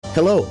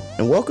Hello,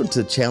 and welcome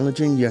to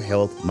Challenging Your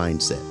Health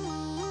Mindset.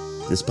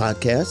 This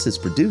podcast is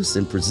produced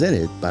and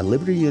presented by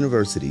Liberty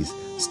University's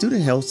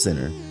Student Health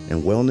Center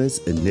and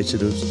Wellness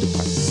Initiatives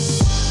Department.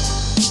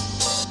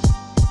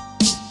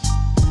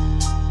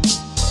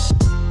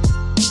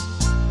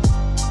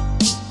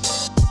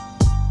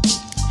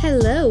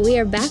 Hello, we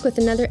are back with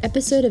another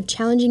episode of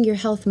Challenging Your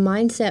Health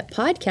Mindset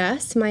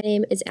podcast. My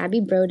name is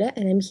Abby Broda,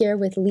 and I'm here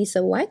with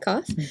Lisa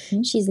Wyckoff.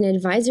 She's an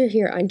advisor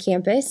here on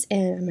campus,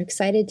 and I'm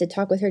excited to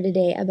talk with her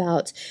today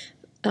about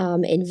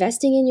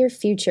investing in your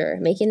future,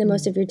 making the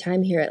most of your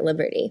time here at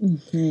Liberty.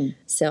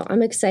 So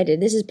I'm excited.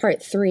 This is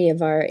part 3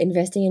 of our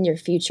Investing in Your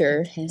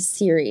Future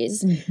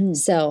series.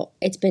 So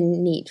it's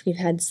been neat. We've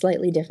had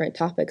slightly different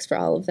topics for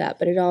all of that,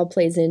 but it all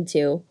plays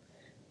into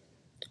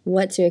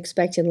what to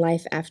expect in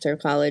life after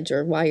college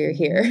or while you're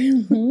here.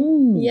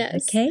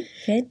 Yes. Okay,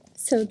 good.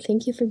 So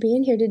thank you for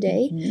being here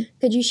today.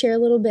 Could you share a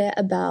little bit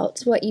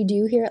about what you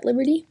do here at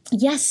Liberty?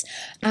 Yes,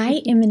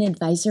 I am an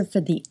advisor for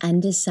the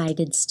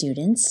undecided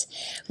students,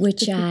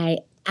 which I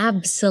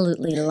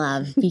absolutely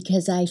love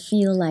because I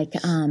feel like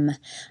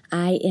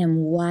I am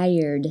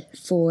wired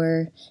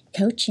for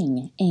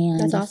coaching and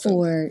That's awesome.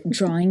 for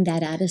drawing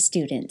that out of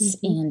students.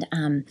 And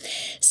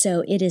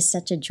so it is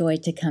such a joy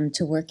to come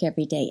to work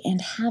every day and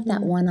have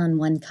that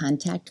one-on-one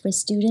contact with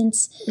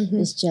students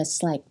is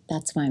just like,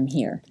 that's why I'm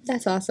here.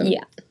 That's awesome.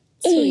 Yeah.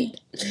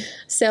 Sweet.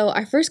 So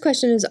our first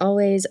question is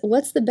always,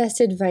 what's the best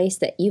advice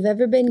that you've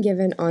ever been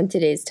given on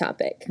today's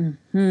topic?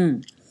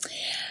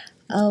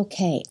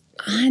 Okay,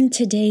 on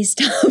today's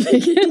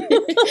topic,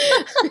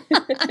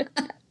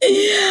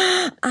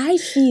 I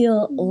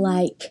feel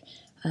like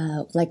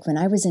when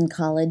I was in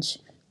college,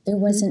 there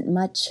wasn't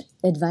much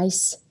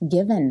advice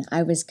given.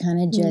 I was kind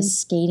of just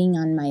skating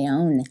on my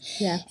own.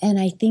 Yeah. And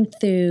I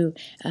think through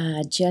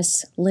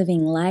just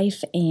living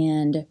life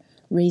and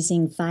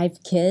raising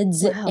 5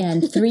 kids,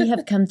 and 3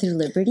 have come through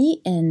Liberty,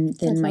 and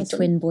then That's my awesome.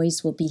 twin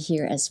boys will be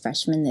here as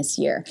freshmen this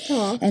year.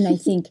 Aw. And I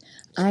think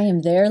I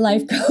am their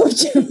life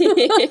coach.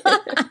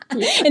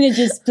 And it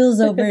just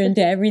spills over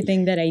into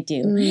everything that I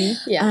do.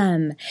 Yeah.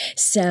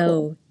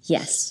 So,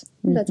 yes.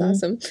 That's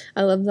awesome.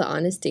 I love the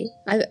honesty.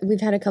 We've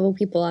had a couple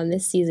people on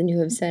this season who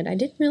have said, I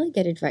didn't really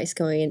get advice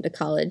going into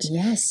college.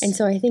 Yes. And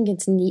so I think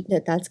it's neat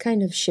that that's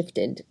kind of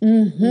shifted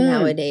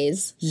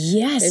nowadays.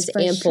 Yes, There's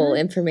for ample sure.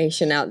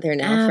 information out there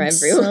now for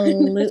everyone.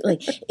 Absolutely.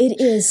 It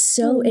is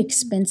so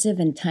expensive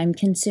and time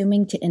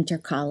consuming to enter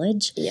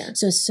college. Yeah.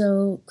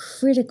 So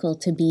critical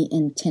to be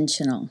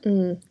intentional.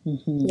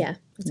 Yeah,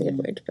 that's a good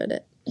word to put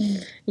it.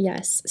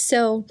 Yes.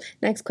 So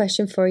next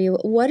question for you.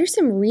 What are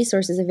some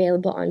resources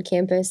available on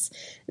campus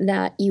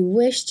that you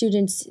wish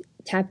students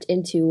tapped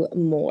into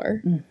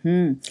more?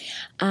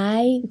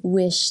 I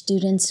wish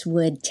students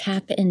would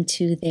tap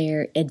into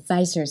their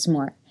advisors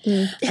more.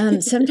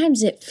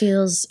 Sometimes it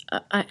feels,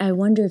 I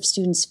wonder if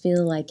students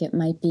feel like it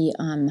might be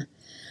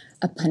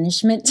a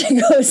punishment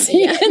to go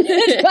see an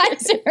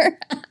advisor.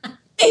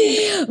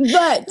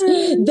 But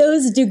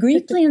those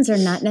degree plans are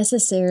not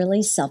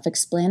necessarily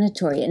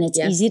self-explanatory, and it's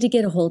easy to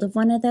get a hold of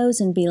one of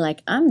those and be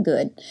like, I'm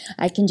good.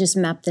 I can just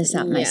map this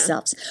out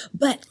myself.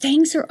 But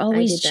things are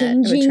always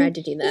changing. I tried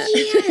to do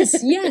that.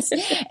 Yes.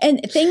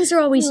 And things are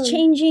always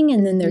changing,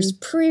 and then there's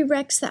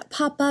prereqs that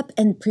pop up,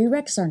 and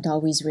prereqs aren't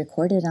always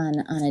recorded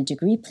on a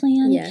degree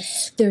plan.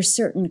 Yes. There's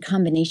certain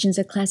combinations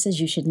of classes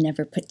you should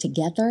never put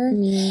together.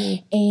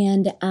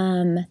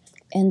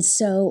 And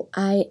so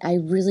I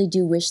really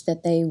do wish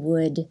that they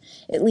would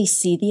at least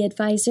see the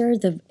advisor.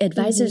 The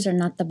advisors are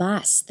not the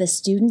boss. The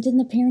student and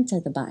the parents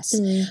are the boss.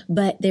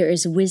 But there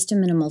is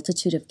wisdom in a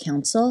multitude of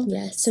counsel.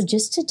 Yes. So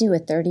just to do a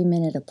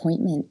 30-minute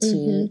appointment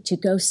to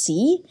go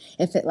see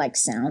if it like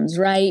sounds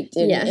right,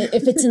 and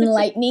if it's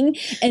enlightening.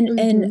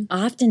 And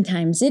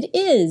oftentimes it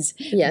is.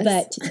 Yes.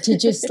 But to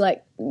just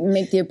like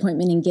make the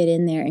appointment and get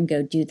in there and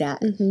go do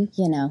that,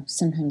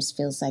 sometimes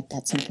feels like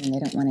that's something they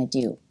don't want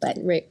to do. But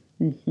Right.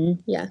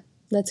 Yeah.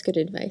 That's good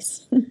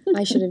advice.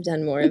 I should have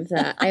done more of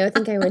that. I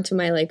think I went to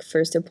my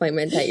first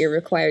appointment that you're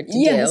required to do.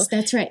 yes,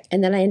 that's right.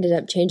 And then I ended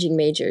up changing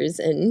majors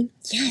and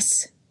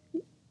Yes.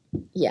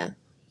 yeah.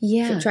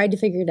 Yeah. Tried to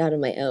figure it out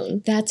on my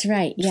own. That's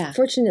right. Yeah.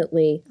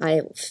 Fortunately,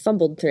 I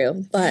fumbled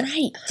through, but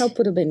help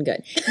would have been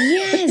good.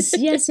 Yes.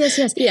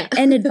 Yeah.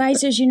 And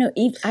advisors,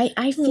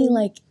 I feel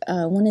like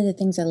one of the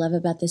things I love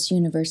about this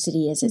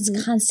university is it's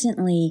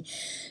constantly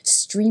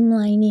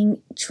streamlining,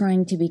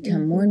 trying to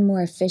become more and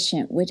more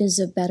efficient. What is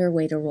a better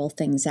way to roll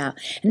things out?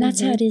 And that's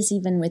how it is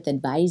even with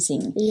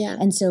advising. Yeah.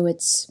 And so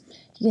it's,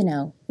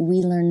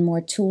 we learn more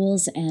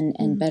tools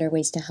and better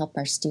ways to help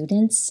our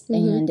students.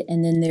 And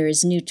then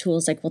there's new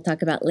tools like we'll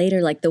talk about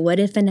later, like the what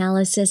if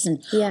analysis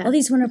and all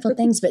these wonderful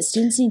things. But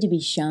students need to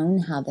be shown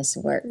how this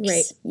works.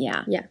 Right.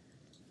 Yeah. Yeah.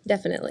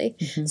 Definitely.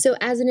 So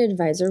as an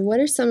advisor, what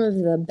are some of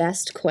the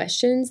best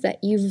questions that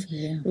you've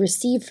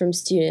received from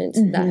students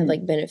that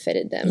have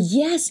benefited them?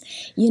 Yes.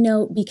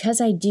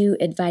 Because I do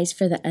advice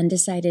for the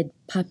undecided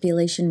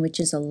population, which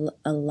is a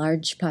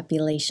large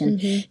population,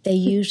 they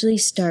usually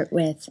start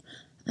with,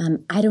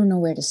 I don't know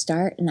where to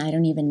start and I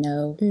don't even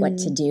know what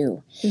to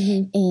do.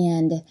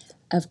 And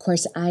of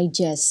course, I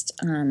just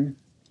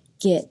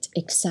get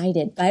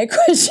excited by a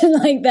question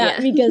like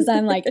that because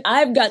I'm like,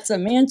 I've got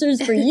some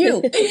answers for you.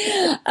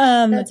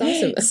 That's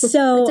awesome.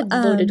 So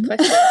that's a loaded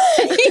question.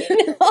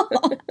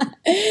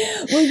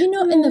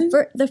 Well, and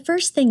the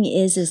first thing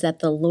is that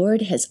the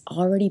Lord has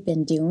already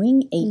been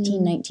doing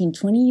 18, 19,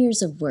 20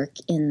 years of work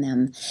in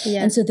them.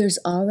 Yeah. And so there's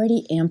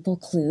already ample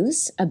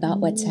clues about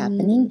what's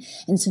happening.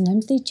 And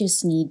sometimes they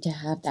just need to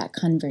have that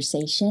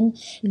conversation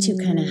to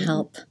kind of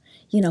help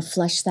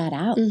flush that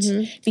out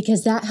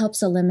because that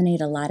helps eliminate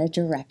a lot of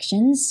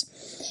directions.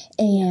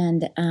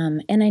 And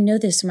I know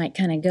this might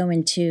kind of go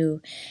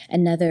into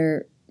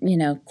another,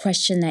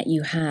 question that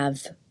you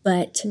have,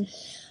 but,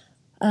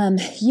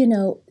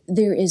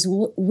 there is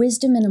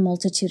wisdom in a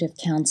multitude of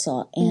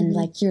counsel, and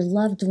like your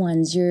loved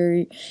ones,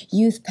 your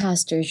youth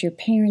pastors, your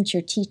parents,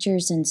 your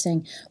teachers, and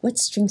saying, what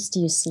strengths do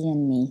you see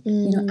in me?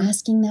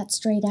 Asking that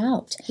straight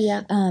out.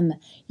 Yeah.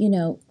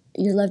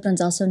 Your loved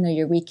ones also know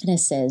your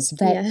weaknesses,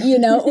 but we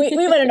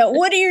want to know,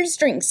 what are your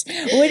strengths?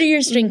 What are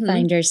your strength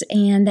finders?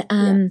 And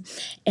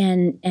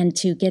and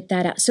to get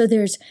that out. So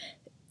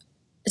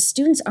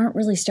students aren't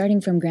really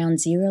starting from ground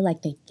zero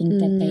like they think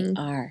that they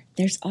are.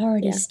 There's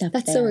already stuff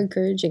That's there. so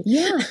encouraging.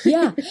 Yeah.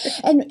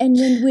 And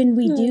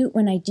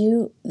when I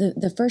do,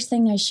 the first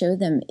thing I show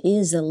them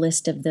is a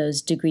list of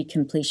those degree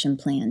completion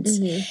plans.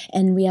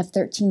 And we have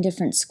 13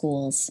 different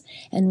schools.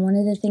 And one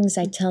of the things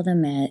I tell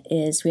them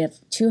is we have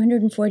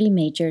 240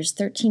 majors,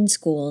 13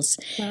 schools.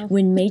 Wow.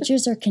 When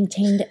majors are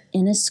contained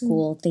in a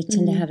school, they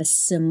tend to have a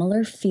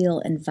similar feel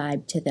and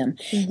vibe to them.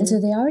 And so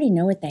they already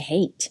know what they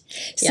hate.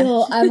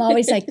 So I'm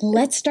always like,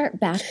 let's start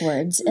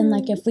backwards. And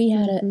like if we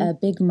had a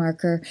big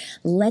marker,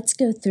 let's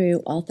go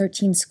through all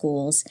 13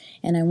 schools,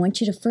 and I want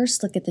you to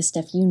first look at the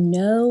stuff in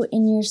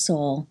your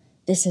soul.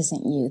 This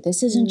isn't you.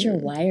 This isn't your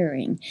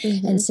wiring.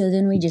 And so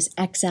then we just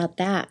X out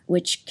that,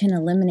 which can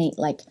eliminate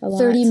like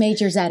 30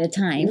 majors at a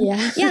time.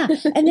 Yeah.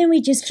 And then we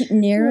just keep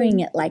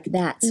narrowing it like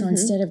that. So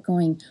instead of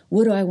going,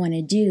 what do I want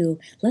to do?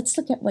 Let's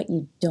look at what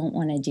you don't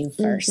want to do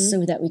first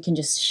so that we can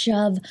just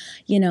shove,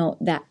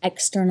 that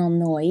external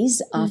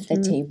noise off the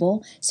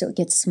table so it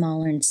gets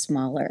smaller and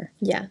smaller.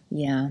 Yeah.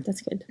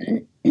 That's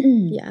good.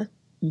 Yeah.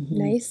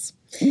 Nice.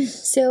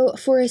 So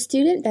for a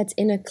student that's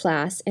in a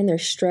class and they're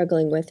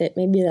struggling with it,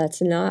 maybe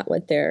that's not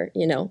what they're,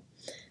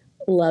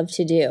 love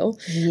to do.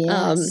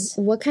 Yes.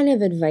 What kind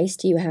of advice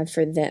do you have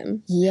for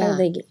them? Yeah. How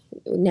do they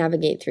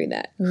navigate through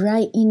that?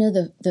 Right.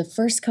 The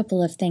first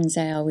couple of things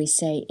I always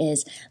say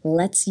is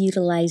let's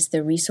utilize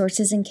the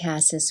resources in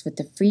CASAS with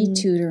the free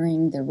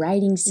tutoring, the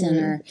writing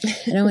center.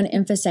 And I want to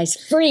emphasize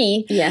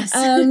free,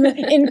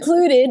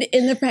 included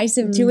in the price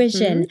of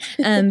tuition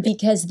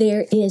because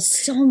there is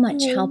so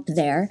much help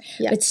there.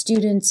 But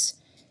students,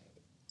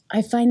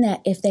 I find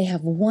that if they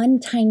have one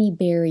tiny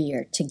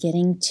barrier to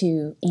getting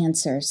to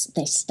answers,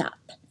 they stop.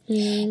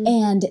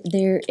 And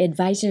their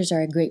advisors are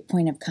a great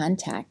point of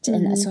contact.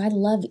 And so I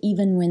love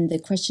even when the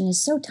question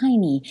is so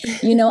tiny,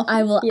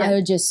 I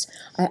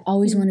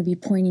always want to be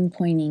pointing,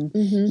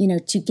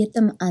 to get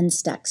them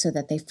unstuck so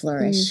that they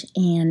flourish.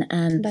 And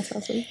that's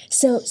awesome.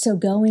 So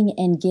going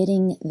and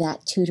getting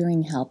that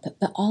tutoring help,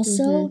 but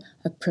also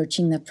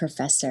approaching the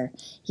professor.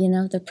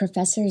 The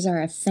professors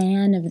are a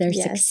fan of their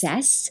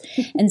success.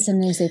 And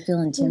sometimes they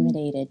feel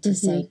intimidated to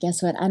say,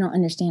 guess what? I don't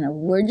understand a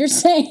word you're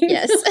saying.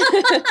 Yes.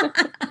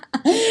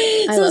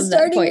 I love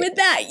starting that point. with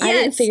that, I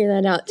didn't figure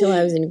that out till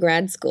I was in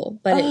grad school,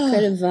 but it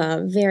could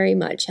have very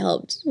much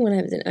helped when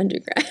I was in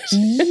undergrad.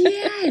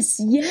 Yes,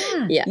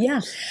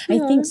 yeah. I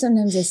think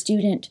sometimes a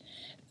student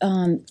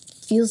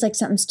feels like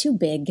something's too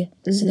big,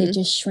 so they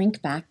just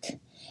shrink back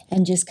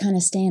and just kind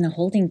of stay in a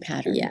holding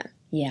pattern.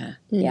 Yeah.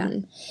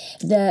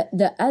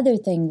 The other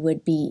thing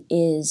would be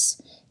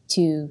is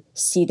to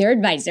see their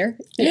advisor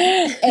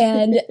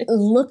and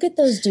look at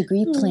those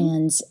degree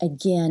plans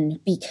again,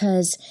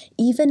 because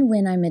even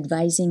when I'm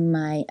advising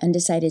my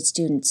undecided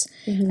students,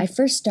 I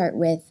first start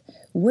with,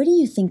 what are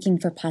you thinking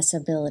for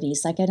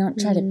possibilities? Like I don't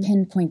try to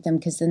pinpoint them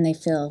because then they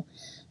feel,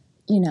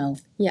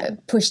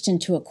 pushed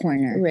into a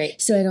corner. Right.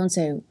 So I don't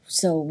say,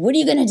 so what are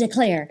you going to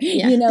declare?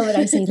 But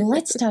I say,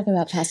 let's talk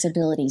about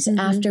possibilities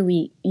after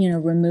we,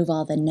 remove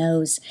all the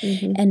no's.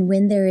 And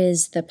when there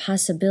is the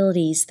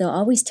possibilities, they'll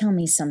always tell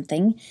me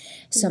something,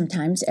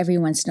 sometimes every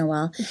once in a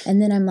while.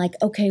 And then I'm like,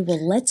 okay,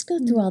 well, let's go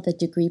through all the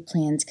degree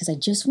plans because I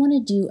just want to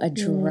do a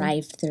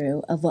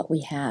drive-through of what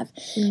we have.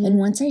 And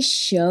once I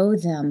show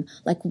them,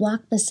 like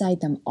walk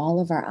beside them, all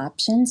of our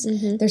options,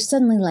 there's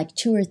suddenly like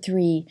 2 or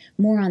 3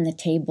 more on the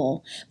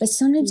table. But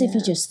sometimes if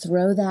you just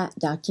throw that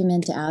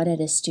document out at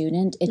a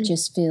student, it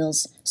just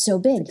feels so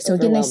big. So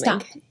again, they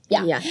stop.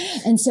 Yeah.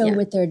 And so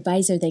with their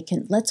advisor, they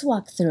can, let's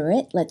walk through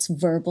it. Let's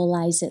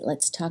verbalize it.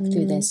 Let's talk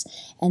through this.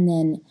 And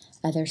then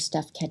other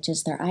stuff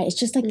catches their eye. It's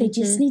just like they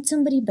just need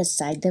somebody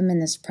beside them in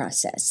this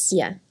process.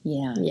 Yeah.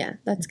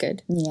 That's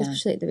good. Yeah.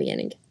 Especially at the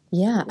beginning.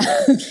 Yeah.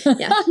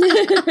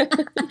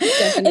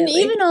 Definitely. And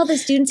even all the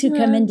students who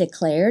come in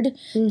declared,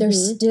 they're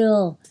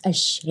still a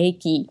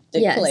shaky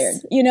declared.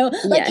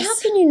 How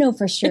can you know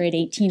for sure at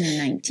 18 or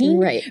 19?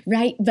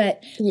 Right.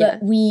 But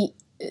we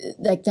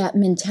like that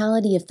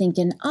mentality of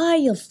thinking,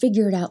 you'll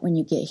figure it out when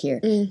you get here.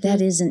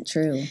 That isn't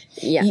true.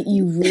 Yeah.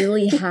 You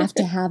really have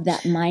to have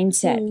that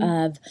mindset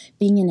of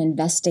being an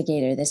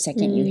investigator the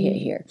second you get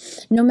here,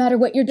 no matter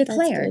what you're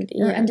declared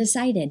or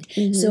undecided.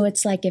 So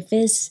it's like if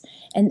this,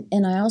 and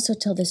I also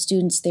tell the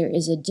students there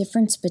is a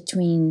difference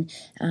between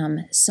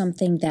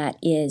something that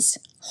is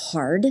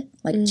hard,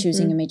 like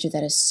choosing a major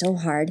that is so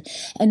hard,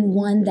 and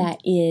one that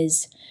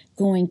is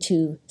going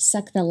to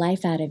suck the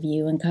life out of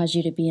you and cause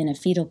you to be in a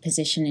fetal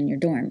position in your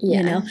dorm.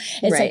 You know,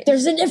 it's like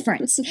there's a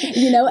difference,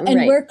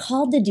 and we're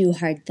called to do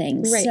hard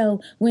things. So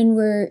when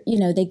we're,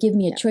 they give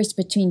me a choice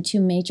between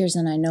two majors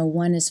and I know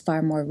one is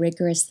far more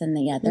rigorous than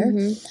the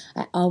other,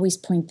 I always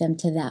point them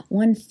to that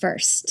one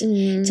first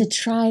to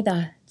try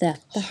the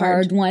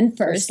hard one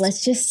first.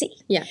 Let's just see.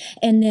 Yeah.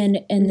 And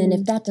then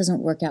if that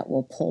doesn't work out,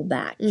 we'll pull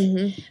back.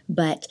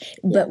 But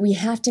we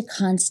have to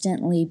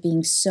constantly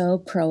being so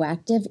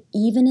proactive,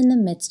 even in the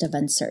midst of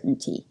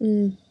uncertainty.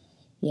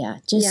 Yeah.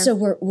 So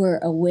we're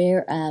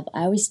aware of,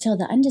 I always tell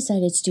the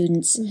undecided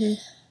students,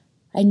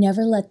 I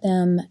never let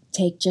them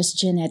take just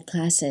gen ed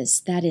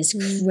classes. That is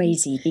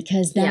crazy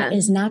because that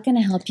is not going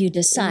to help you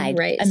decide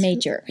a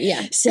major.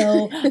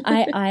 So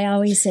I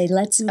always say,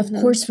 of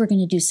course we're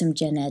going to do some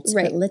gen eds,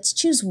 but let's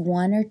choose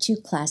one or two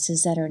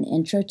classes that are an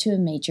intro to a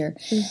major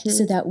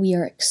so that we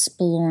are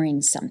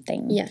exploring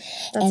something. Yeah,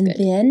 that's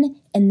good.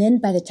 And then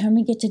by the time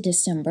we get to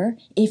December,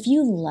 if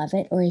you love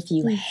it or if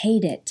you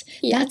hate it,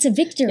 that's a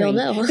victory. You'll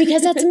know.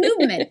 Because that's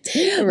movement.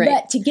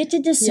 But to get to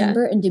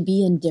December and to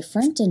be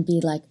indifferent and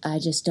be like, I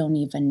just don't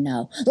even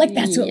know. Like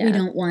that's what we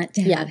don't want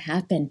to have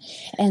happen.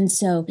 And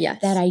so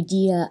that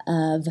idea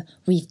of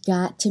we've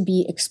got to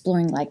be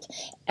exploring like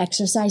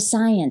exercise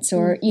science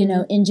or,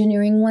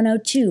 engineering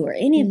 102 or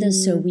any of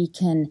those so we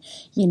can,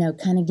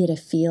 kind of get a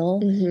feel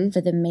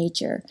for the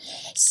major.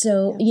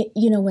 So,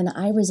 when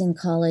I was in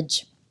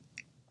college,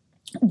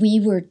 we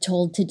were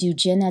told to do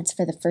gen eds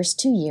for the first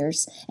 2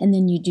 years, and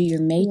then you do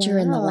your major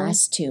in the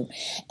last 2.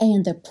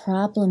 And the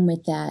problem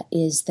with that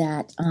is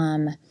that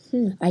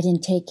I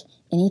didn't take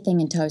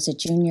anything until I was a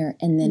junior,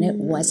 and then it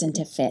wasn't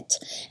a fit.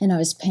 And I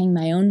was paying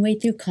my own way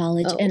through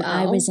college,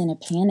 I was in a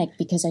panic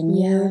because I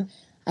knew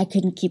I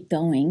couldn't keep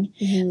going.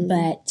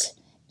 But,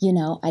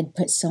 I'd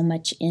put so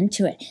much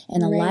into it.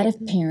 And a lot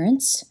of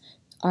parents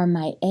are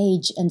my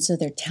age, and so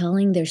they're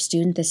telling their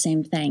student the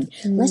same thing.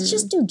 Let's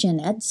just do gen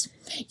eds,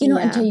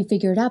 until you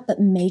figure it out. But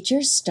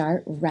majors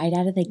start right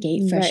out of the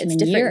gate freshman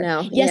it's year.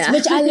 Now. Yes,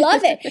 which I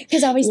love it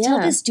because I always tell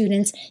the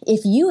students,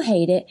 if you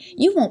hate it,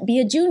 you won't be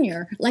a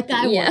junior like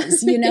I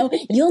was.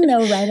 You'll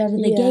know right out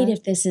of the gate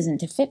if this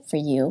isn't a fit for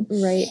you.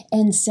 Right.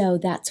 And so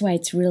that's why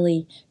it's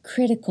really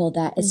critical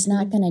that it's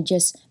not going to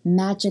just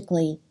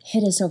magically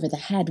hit us over the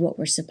head what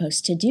we're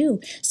supposed to do.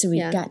 So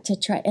we've got to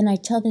try. And I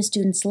tell the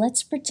students,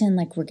 let's pretend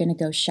like we're going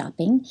to go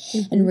shopping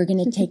and we're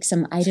going to take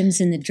some items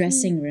in the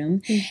dressing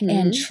room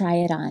and try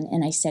it on.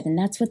 And I said, and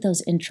that's what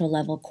those intro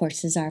level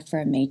courses are for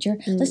a major.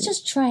 Let's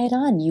just try it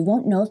on. You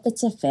won't know if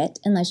it's a fit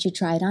unless you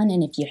try it on.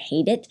 And if you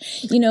hate it,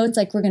 it's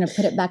like we're going to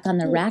put it back on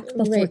the rack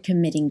before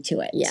committing to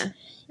it. Yeah.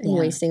 And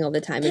wasting all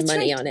the time and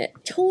money on it.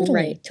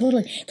 Totally.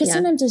 Because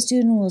sometimes a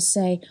student will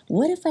say,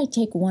 what if I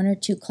take 1 or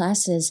 2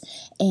 classes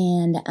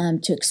and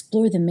to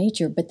explore the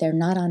major, but they're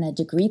not on a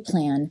degree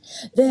plan?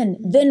 Then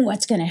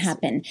what's going to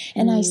happen?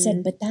 And I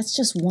said, but that's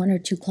just 1 or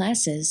 2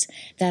 classes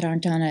that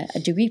aren't on a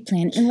degree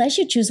plan. Unless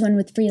you choose one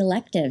with free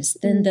electives,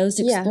 then those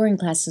exploring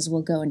classes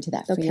will go into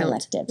that free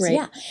electives. Right.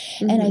 Yeah.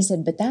 And I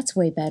said, but that's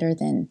way better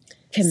than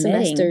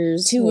committing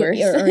semesters to or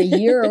a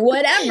year or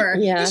whatever.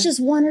 It's just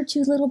 1 or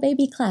 2 little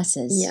baby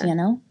classes,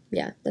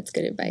 Yeah, that's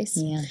good advice.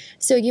 Yeah.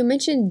 So you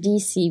mentioned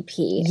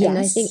DCP, and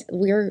I think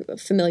we're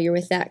familiar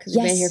with that because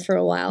we've been here for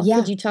a while.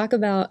 Could you talk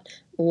about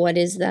what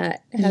is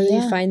that? How do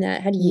you find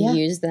that? How do you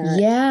use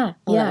that?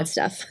 All that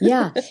stuff.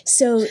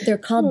 So they're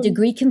called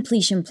degree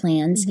completion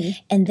plans,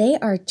 and they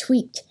are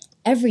tweaked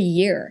every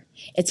year.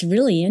 It's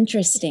really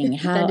interesting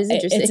how that is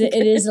interesting.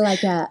 It is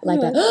like a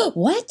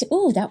what?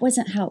 Oh, that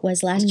wasn't how it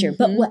was last year.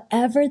 But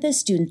whatever the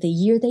student, the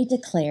year they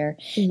declare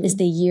is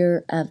the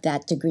year of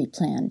that degree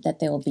plan that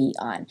they will be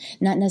on.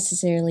 Not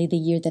necessarily the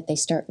year that they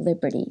start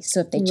Liberty. So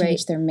if they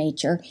change their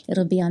major,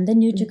 it'll be on the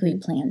new degree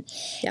plan.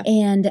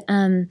 And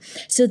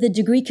so the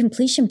degree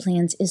completion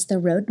plans is the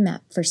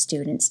roadmap for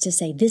students to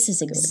say, this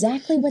is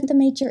exactly what the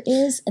major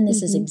is, and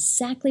this is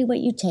exactly what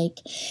you take.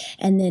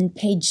 And then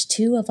page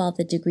 2 of all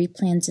the degree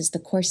plans is the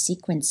course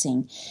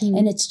sequencing,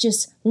 and it's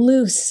just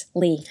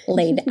loosely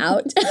laid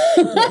out.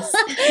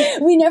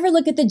 We never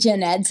look at the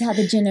gen eds, how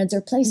the gen eds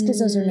are placed, because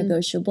those are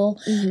negotiable,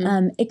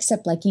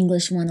 except like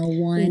English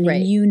 101 and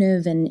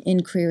Univ and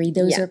Inquiry.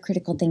 Those are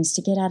critical things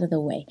to get out of the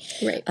way.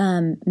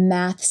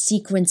 Math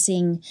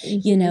sequencing,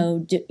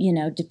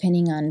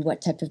 depending on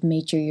what type of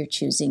major you're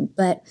choosing.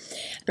 But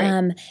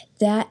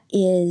that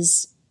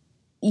is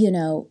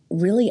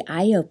really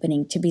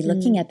eye-opening to be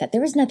looking at that.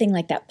 There was nothing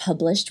like that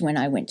published when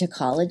I went to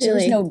college. There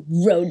was no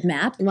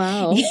roadmap.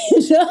 Wow.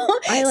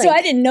 So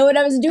I didn't know what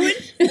I was doing.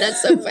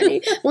 That's so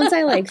funny. Once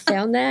I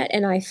found that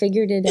and I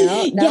figured it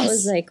out, that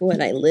was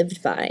what I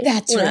lived by.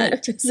 That's right. I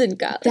was in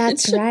college.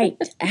 That's right.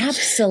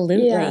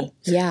 Absolutely.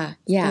 Yeah.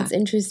 That's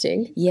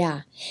interesting.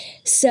 Yeah.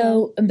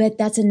 So, but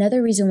that's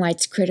another reason why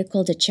it's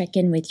critical to check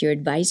in with your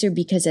advisor,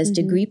 because as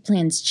degree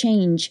plans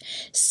change,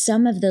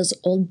 some of those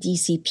old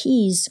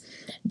DCPs,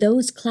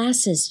 those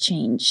classes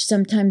change.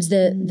 Sometimes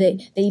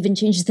they even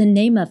change the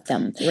name of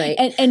them. Right.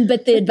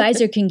 But the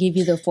advisor can give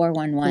you the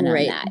 411 on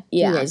that.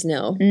 Yeah. You guys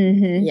know.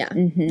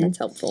 That's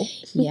helpful.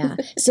 Yeah.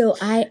 So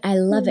I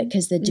love it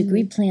because the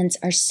degree plans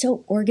are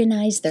so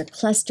organized. They're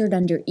clustered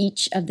under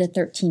each of the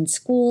 13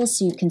 schools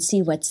so you can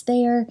see what's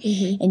there.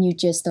 And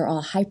they're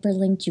all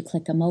hyperlinked. You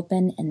click them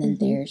open and then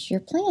there's your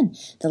plan.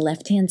 The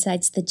left-hand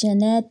side's the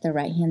gen ed. The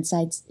right-hand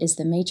side is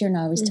the major. And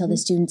I always tell the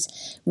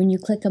students, when you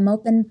click them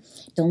open,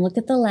 don't look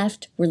at the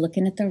left. We're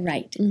looking at the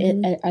right.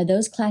 Are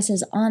those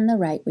classes on the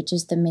right, which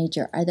is the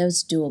major? Are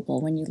those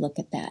doable when you look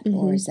at that?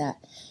 Or is that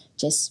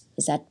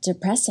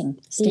depressing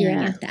staring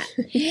at that?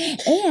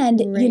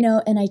 And,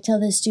 and I tell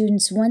the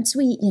students, once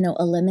we,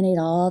 eliminate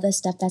all the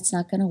stuff that's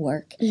not going to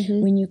work,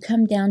 when you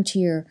come down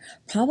to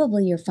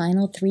probably your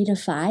final 3 to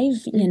 5,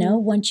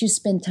 once you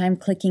spend time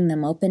clicking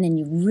them open and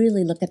you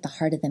really look at the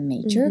heart of the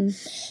major,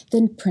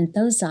 then print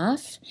those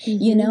off,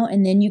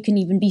 and then you can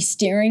even be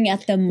staring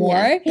at them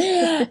more.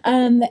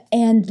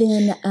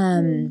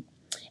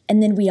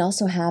 And then we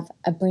also have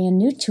a brand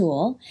new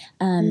tool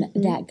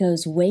that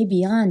goes way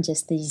beyond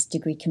just these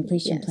degree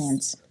completion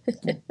plans.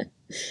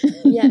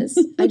 Yes,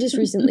 I just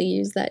recently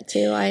used that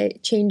too. I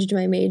changed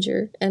my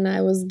major and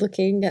I was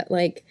looking at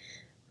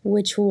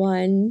which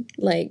one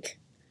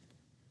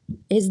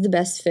is the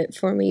best fit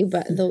for me,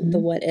 but the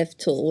what if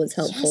tool was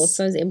helpful.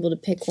 So I was able to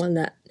pick one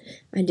that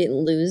I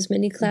didn't lose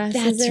many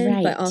classes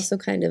in, but also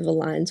kind of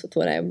aligns with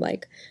what I'm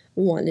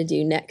want to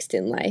do next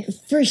in life.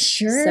 For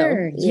sure.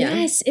 So,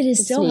 yes, it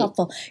is so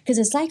helpful because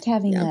it's like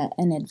having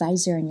an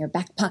advisor in your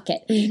back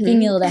pocket,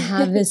 being able to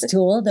have this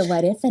tool, the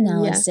what if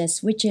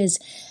analysis, which is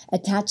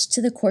attached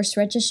to the course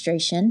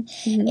registration.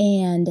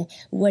 And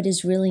what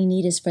is really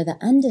neat is for the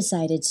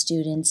undecided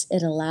students,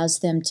 it allows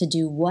them to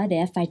do what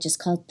if. I just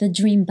call it the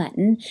dream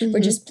button. We're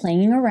just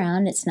playing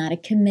around. It's not a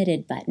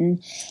committed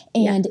button.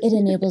 And it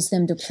enables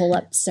them to pull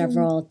up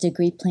several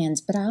degree plans.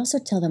 But I also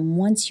tell them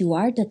once you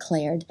are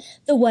declared,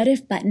 the what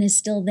if button is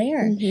still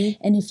there.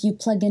 And if you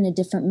plug in a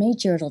different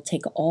major, it'll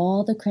take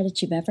all the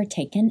credits you've ever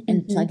taken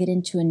and plug it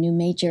into a new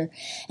major.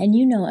 And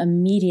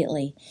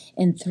immediately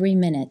in 3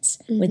 minutes,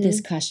 would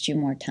this cost you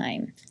more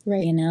time?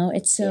 Right.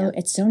 It's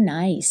so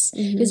nice.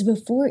 Because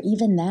before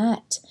even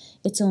that,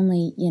 it's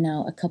only,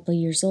 a couple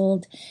years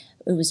old.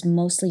 It was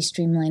mostly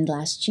streamlined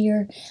last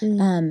year.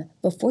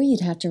 Before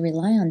you'd have to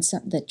rely on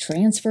the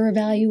transfer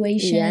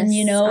evaluation,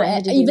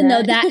 even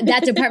though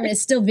that department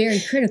is still very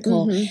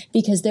critical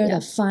because they're the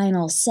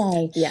final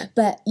say.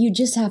 But you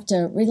just have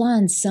to rely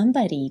on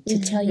somebody to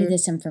tell you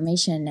this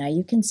information. Now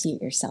you can see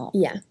it yourself.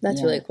 Yeah,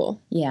 that's really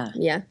cool.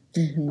 Yeah.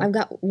 I've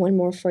got one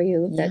more for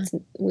you that's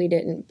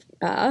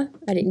I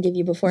didn't give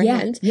you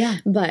beforehand.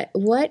 But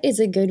what is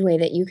a good way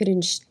that you could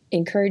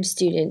encourage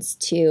students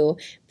to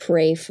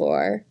pray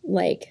for,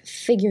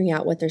 figuring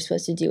out what they're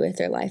supposed to do with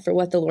their life or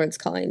what the Lord's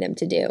calling them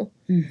to do?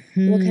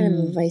 What kind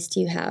of advice do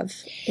you have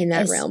in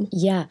that realm?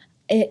 Yeah,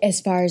 as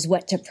far as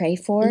what to pray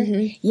for?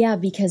 Yeah,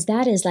 because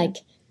that is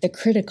the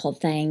critical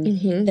thing.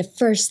 The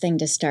first thing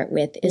to start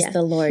with is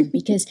the Lord,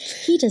 because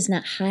he does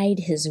not hide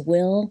his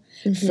will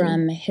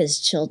from his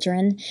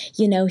children.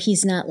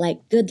 He's not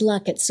good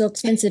luck, it's so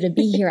expensive to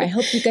be here, I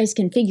hope you guys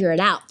can figure it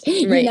out.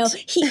 He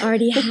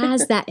already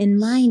has that in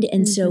mind.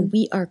 And so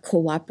we are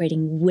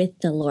cooperating with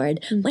the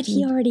Lord, what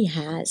he already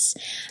has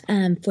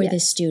for the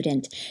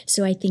student.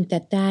 So I think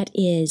that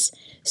is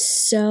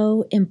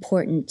so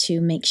important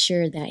to make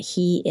sure that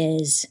he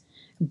is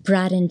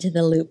brought into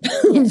the loop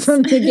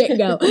from the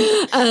get-go,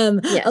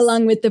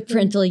 along with the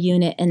parental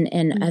unit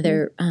and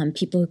other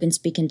people who can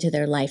speak into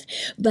their life.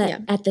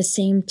 But at the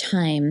same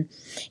time,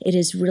 it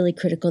is really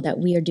critical that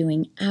we are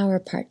doing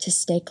our part to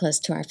stay close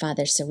to our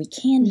Father so we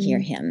can hear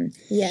him.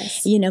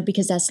 Yes.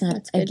 Because that's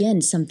not, again,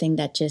 something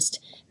that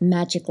just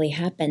magically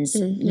happens,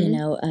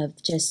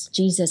 of just,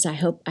 Jesus, I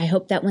hope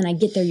that when I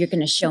get there, you're going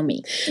to show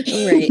me.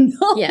 Right.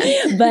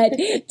 But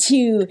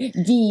to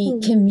be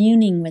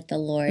communing with the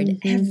Lord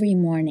every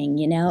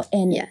morning, and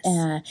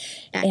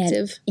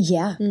active.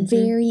 And,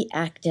 very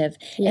active.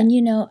 And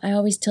I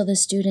always tell the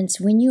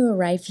students, when you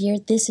arrive here,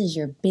 this is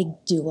your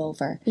big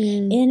do-over.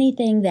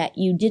 Anything that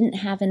you didn't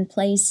have in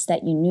place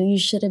that you knew you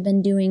should have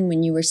been doing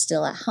when you were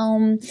still at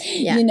home,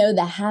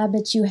 the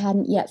habits you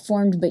hadn't yet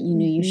formed but you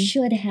knew you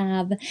should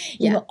have,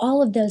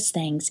 all of those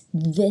things,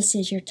 this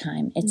is your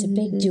time. It's a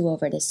big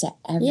do-over to set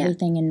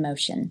everything in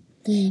motion.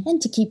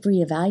 And to keep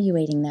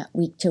reevaluating that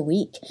week to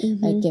week,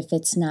 if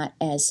it's not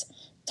as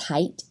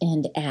tight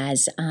and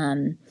as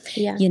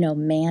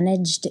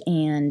managed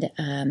and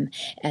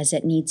as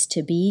it needs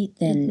to be,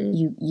 then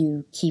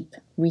you keep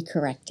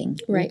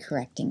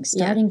recorrecting,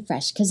 starting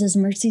fresh, because His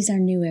mercies are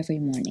new every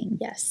morning.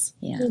 Yes.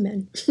 Yeah.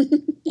 Amen.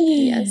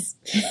 Yes.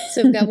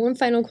 So I've got one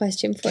final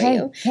question for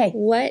you. Okay.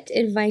 What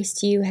advice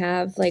do you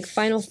have, like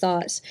final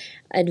thoughts,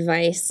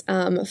 advice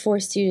for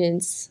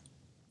students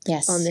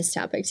on this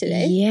topic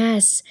today?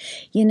 Yes.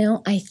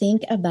 I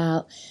think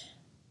about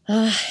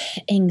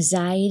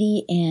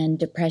anxiety and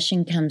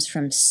depression comes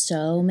from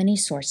so many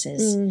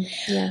sources.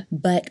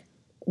 But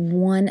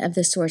one of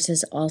the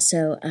sources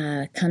also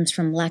comes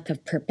from lack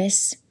of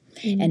purpose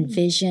and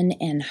vision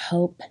and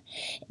hope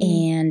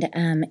and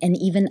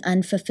even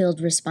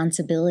unfulfilled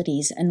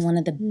responsibilities. And one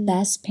of the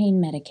best pain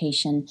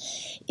medication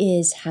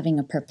is having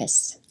a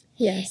purpose.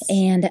 Yes.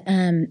 And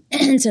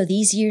so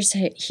these years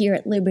here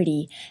at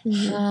Liberty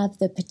have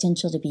the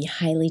potential to be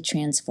highly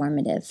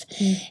transformative.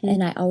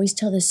 And I always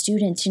tell the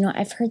students,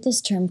 I've heard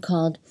this term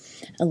called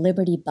a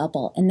Liberty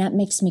bubble, and that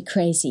makes me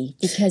crazy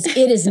because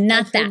it is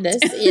not that.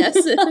 Yes.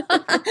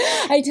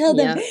 I tell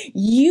them,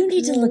 you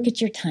need to look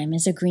at your time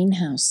as a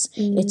greenhouse.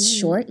 It's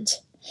short.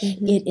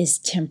 It is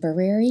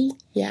temporary,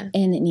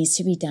 and it needs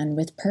to be done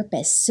with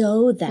purpose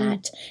so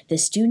that the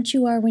student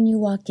you are when you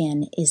walk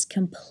in is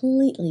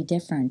completely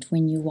different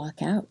when you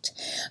walk out.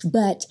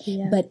 But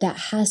that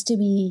has to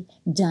be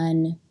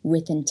done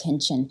with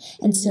intention.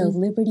 And so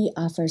Liberty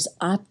offers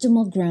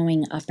optimal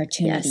growing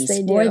opportunities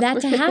for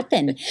that to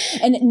happen.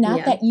 And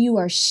not that you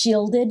are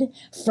shielded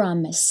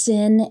from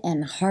sin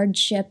and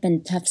hardship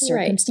and tough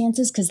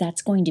circumstances, because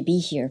that's going to be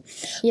here.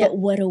 But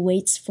what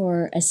awaits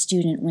for a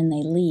student when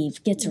they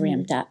leave gets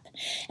ramped up.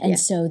 And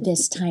so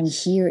this time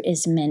here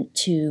is meant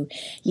to,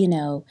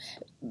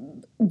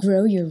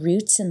 grow your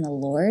roots in the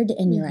Lord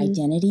and your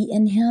identity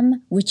in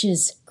Him, which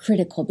is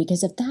critical,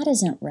 because if that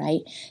isn't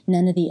right,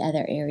 none of the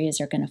other areas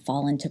are going to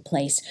fall into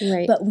place.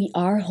 Right. But we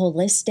are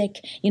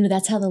holistic.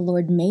 That's how the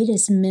Lord made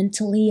us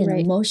mentally and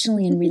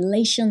emotionally and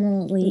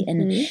relationally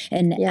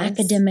and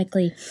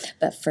academically,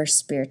 but first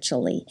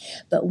spiritually.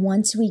 But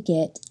once we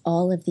get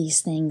all of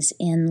these things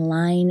in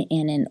line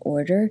and in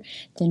order,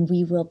 then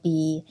we will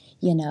be,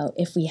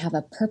 if we have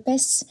a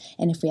purpose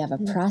and if we have a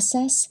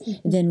process,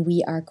 then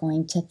we are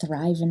going to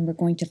thrive and we're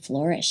going to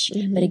flourish.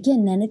 But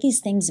again, none of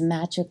these things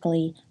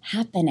magically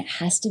happen. It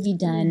has to be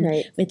done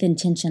with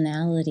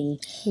intentionality.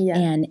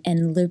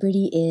 And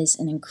Liberty is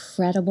an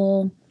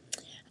incredible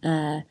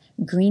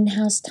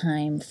greenhouse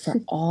time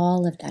for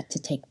all of that to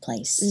take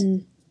place.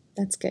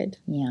 That's good.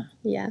 Yeah.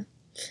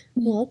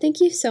 Well, thank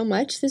you so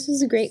much. This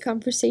was a great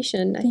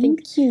conversation. I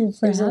think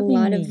there's a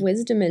lot of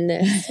wisdom in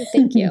this. So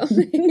thank you.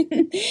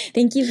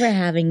 Thank you for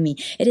having me.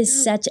 It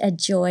is such a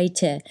joy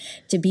to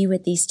be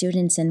with these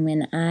students. And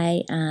when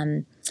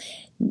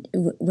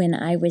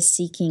I was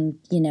seeking,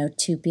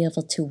 to be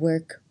able to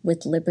work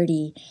with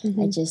Liberty,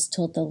 I just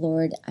told the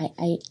Lord,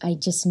 I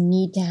just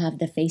need to have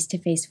the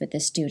face-to-face with the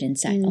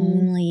students. I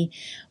only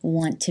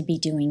want to be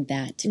doing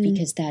that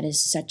because that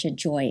is such a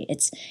joy.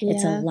 It's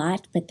a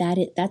lot, but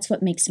that's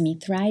what makes me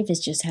thrive, is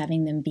just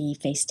having them be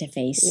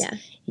face-to-face.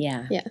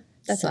 Yeah.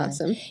 That's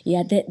awesome.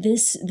 Yeah,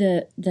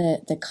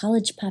 the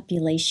college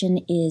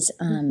population is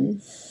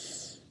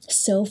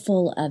so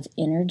full of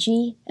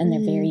energy, and they're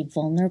very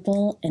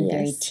vulnerable and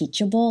very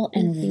teachable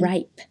and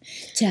ripe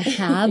to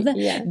have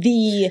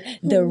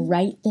the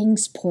right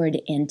things poured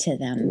into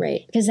them.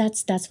 Right. Because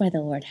that's why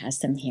the Lord has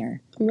them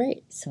here.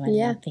 Right. So I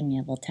love being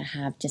able to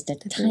have just a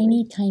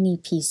tiny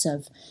piece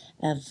of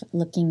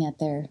looking at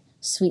their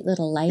sweet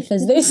little life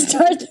as they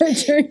start their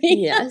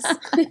journey. Yes.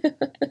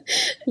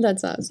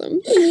 That's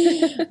awesome.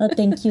 Well,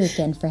 thank you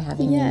again for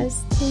having me.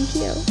 Yes, thank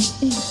you.